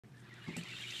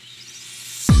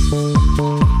Hola,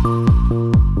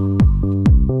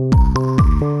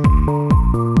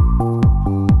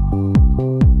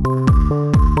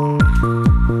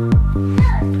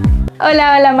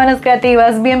 hola manos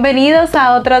creativas, bienvenidos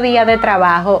a otro día de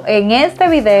trabajo. En este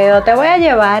video te voy a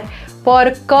llevar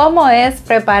por cómo es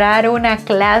preparar una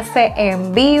clase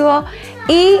en vivo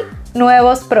y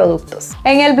nuevos productos.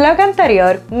 En el blog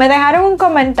anterior me dejaron un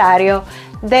comentario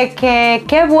de que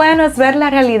qué bueno es ver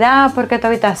la realidad porque tu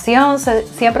habitación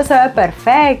siempre se ve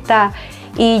perfecta,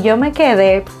 y yo me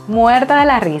quedé muerta de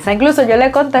la risa. Incluso yo le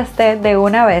contesté de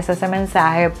una vez ese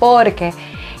mensaje porque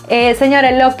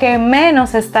señores, lo que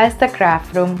menos está este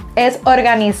craft room es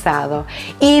organizado.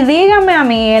 Y díganme a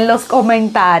mí en los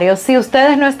comentarios si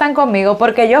ustedes no están conmigo,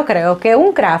 porque yo creo que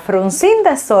un craft room sin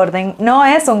desorden no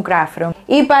es un craft room.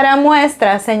 Y para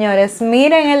muestra, señores,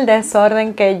 miren el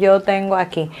desorden que yo tengo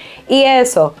aquí. Y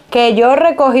eso, que yo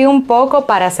recogí un poco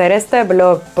para hacer este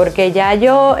vlog, porque ya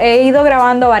yo he ido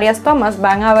grabando varias tomas.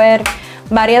 Van a ver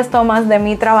varias tomas de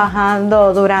mí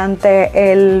trabajando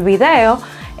durante el video.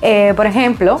 Por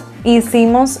ejemplo,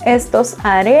 hicimos estos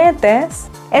aretes.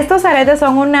 Estos aretes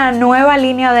son una nueva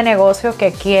línea de negocio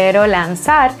que quiero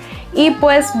lanzar y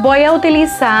pues voy a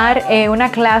utilizar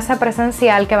una clase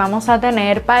presencial que vamos a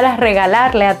tener para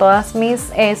regalarle a todas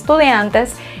mis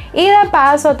estudiantes. Y de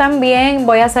paso también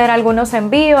voy a hacer algunos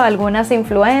envíos, algunas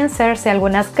influencers y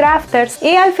algunas crafters.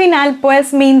 Y al final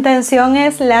pues mi intención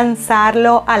es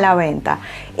lanzarlo a la venta.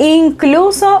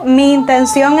 Incluso mi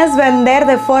intención es vender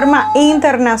de forma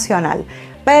internacional.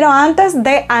 Pero antes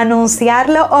de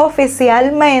anunciarlo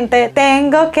oficialmente,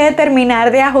 tengo que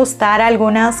terminar de ajustar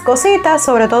algunas cositas,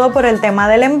 sobre todo por el tema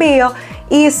del envío.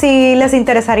 Y si les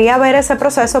interesaría ver ese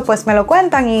proceso, pues me lo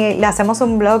cuentan y le hacemos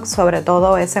un blog sobre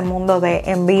todo ese mundo de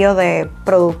envío de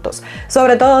productos,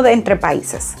 sobre todo de entre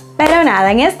países. Pero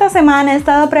nada, en esta semana he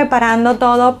estado preparando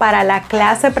todo para la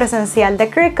clase presencial de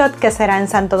Cricut que será en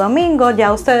Santo Domingo.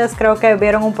 Ya ustedes creo que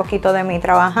vieron un poquito de mí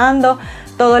trabajando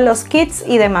todos los kits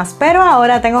y demás, pero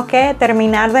ahora tengo que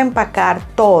terminar de empacar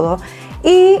todo.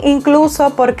 Y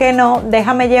incluso, ¿por qué no?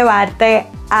 Déjame llevarte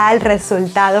al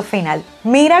resultado final.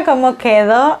 Mira cómo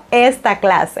quedó esta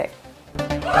clase.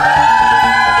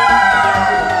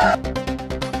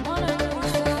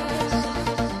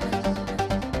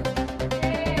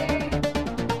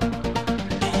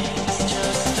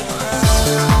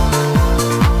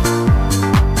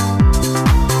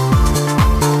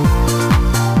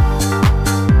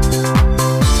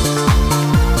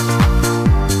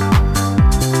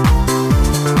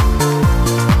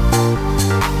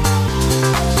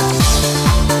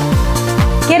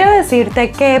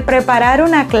 Decirte que preparar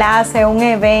una clase, un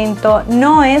evento,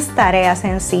 no es tarea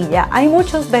sencilla. Hay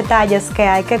muchos detalles que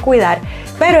hay que cuidar,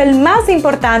 pero el más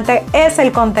importante es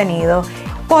el contenido.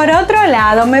 Por otro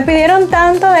lado, me pidieron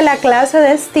tanto de la clase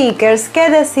de stickers que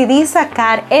decidí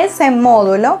sacar ese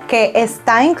módulo que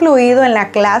está incluido en la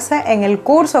clase, en el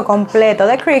curso completo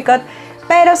de Cricut,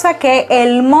 pero saqué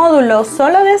el módulo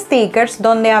solo de stickers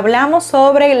donde hablamos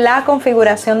sobre la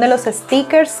configuración de los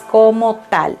stickers como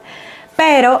tal.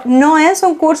 Pero no es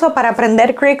un curso para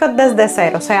aprender Cricut desde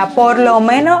cero, o sea, por lo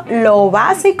menos lo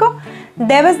básico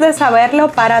debes de saberlo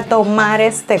para tomar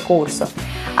este curso.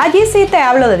 Allí sí te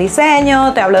hablo de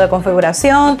diseño, te hablo de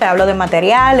configuración, te hablo de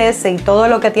materiales y todo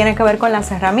lo que tiene que ver con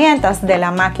las herramientas de la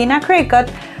máquina Cricut,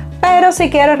 pero sí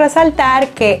quiero resaltar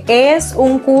que es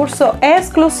un curso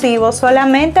exclusivo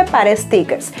solamente para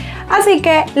stickers. Así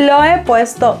que lo he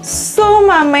puesto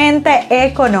sumamente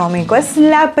económico. Es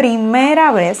la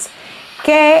primera vez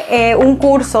que un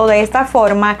curso de esta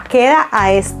forma queda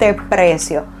a este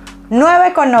precio,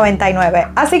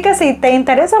 $9,99. Así que si te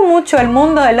interesa mucho el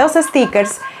mundo de los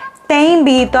stickers, te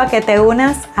invito a que te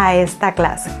unas a esta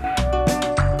clase.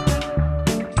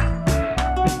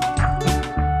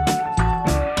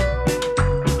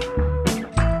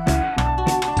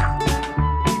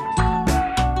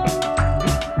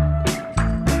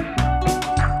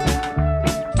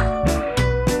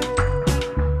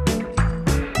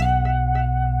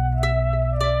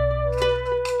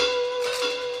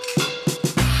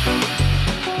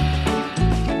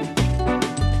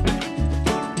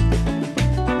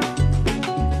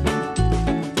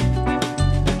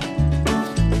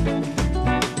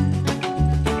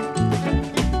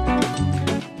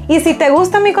 Y si te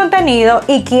gusta mi contenido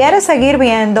y quieres seguir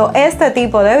viendo este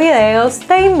tipo de videos,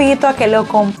 te invito a que lo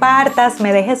compartas,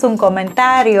 me dejes un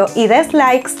comentario y des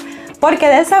likes, porque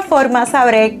de esa forma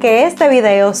sabré que este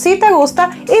video sí te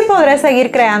gusta y podré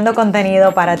seguir creando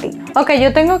contenido para ti. Ok,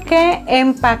 yo tengo que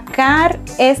empacar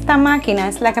esta máquina,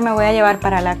 es la que me voy a llevar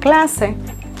para la clase,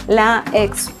 la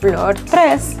Explore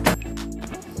 3.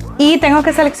 Y tengo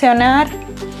que seleccionar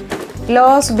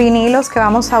los vinilos que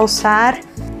vamos a usar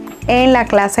en la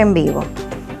clase en vivo.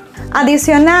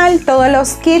 Adicional, todos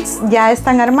los kits ya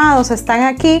están armados, están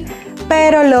aquí,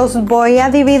 pero los voy a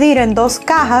dividir en 2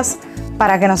 cajas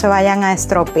para que no se vayan a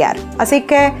estropear. Así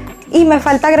que, y me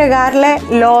falta agregarle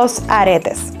los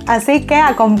aretes. Así que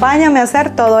acompáñame a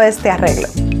hacer todo este arreglo.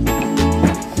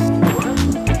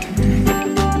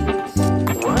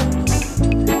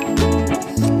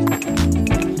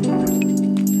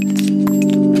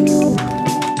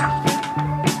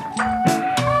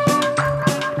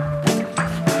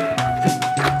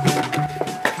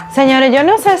 Señores, yo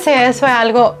no sé si eso es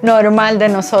algo normal de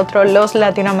nosotros los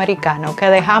latinoamericanos, que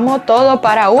dejamos todo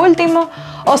para último,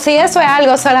 o si eso es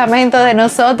algo solamente de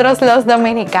nosotros los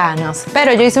dominicanos.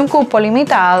 Pero yo hice un cupo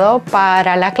limitado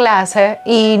para la clase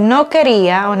y no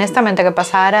quería, honestamente, que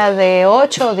pasara de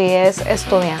 8 o 10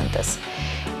 estudiantes.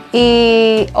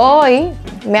 Y hoy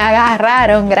me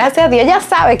agarraron, gracias a Dios, ella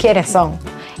sabe quiénes son.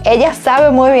 Ella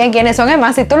sabe muy bien quiénes son. Es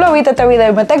más, si tú lo viste este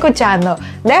video y me estás escuchando,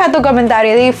 deja tu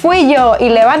comentario y di fui yo, y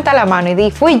levanta la mano y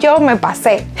di fui yo, me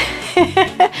pasé.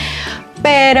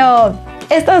 Pero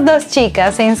estas 2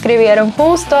 chicas se inscribieron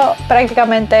justo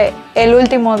prácticamente el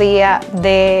último día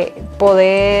de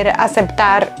poder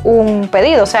aceptar un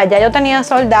pedido. O sea, ya yo tenía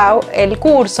soldado el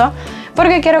curso,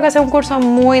 porque quiero que sea un curso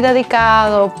muy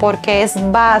dedicado, porque es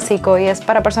básico y es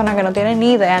para personas que no tienen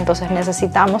ni idea, entonces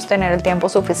necesitamos tener el tiempo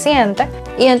suficiente.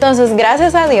 Y entonces,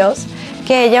 gracias a Dios,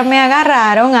 que ellas me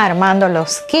agarraron armando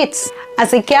los kits.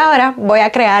 Así que ahora voy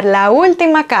a crear la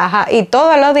última caja y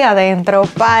todo lo de adentro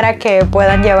para que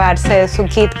puedan llevarse su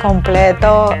kit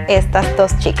completo estas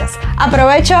 2 chicas.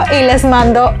 Aprovecho y les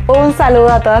mando un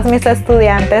saludo a todas mis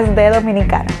estudiantes de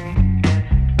Dominicana.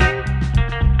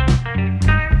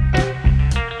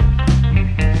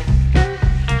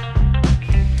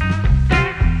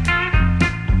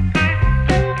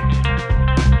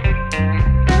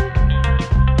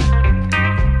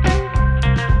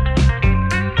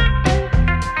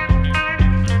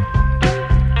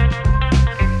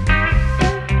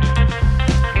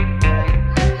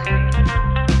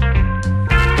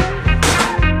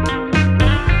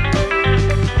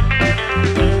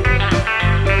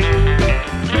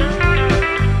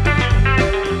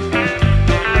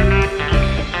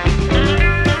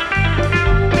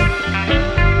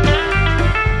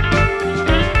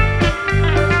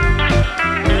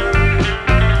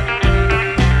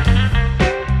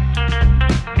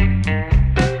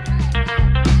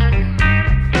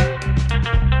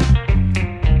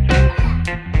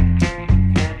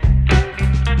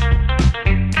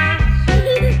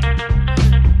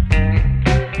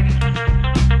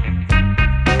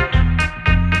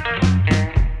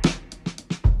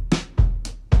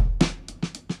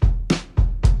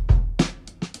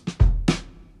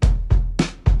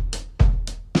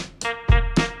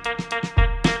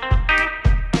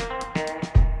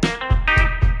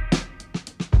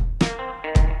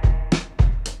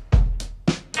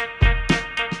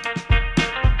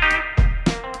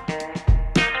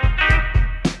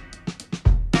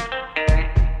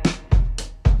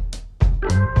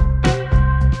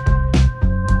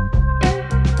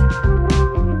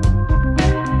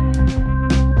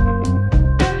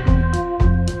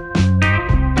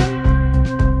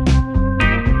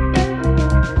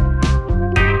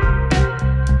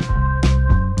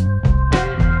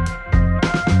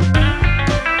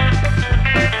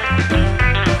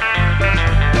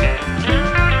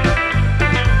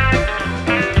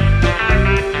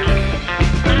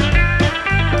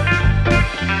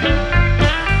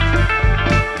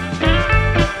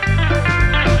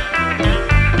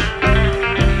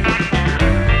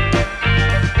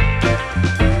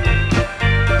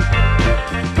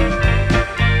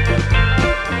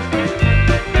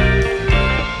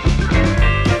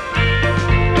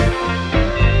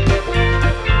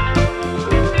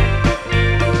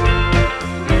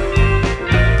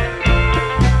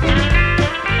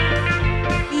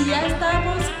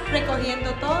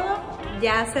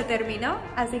 Ya se terminó,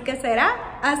 así que será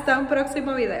hasta un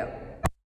próximo video.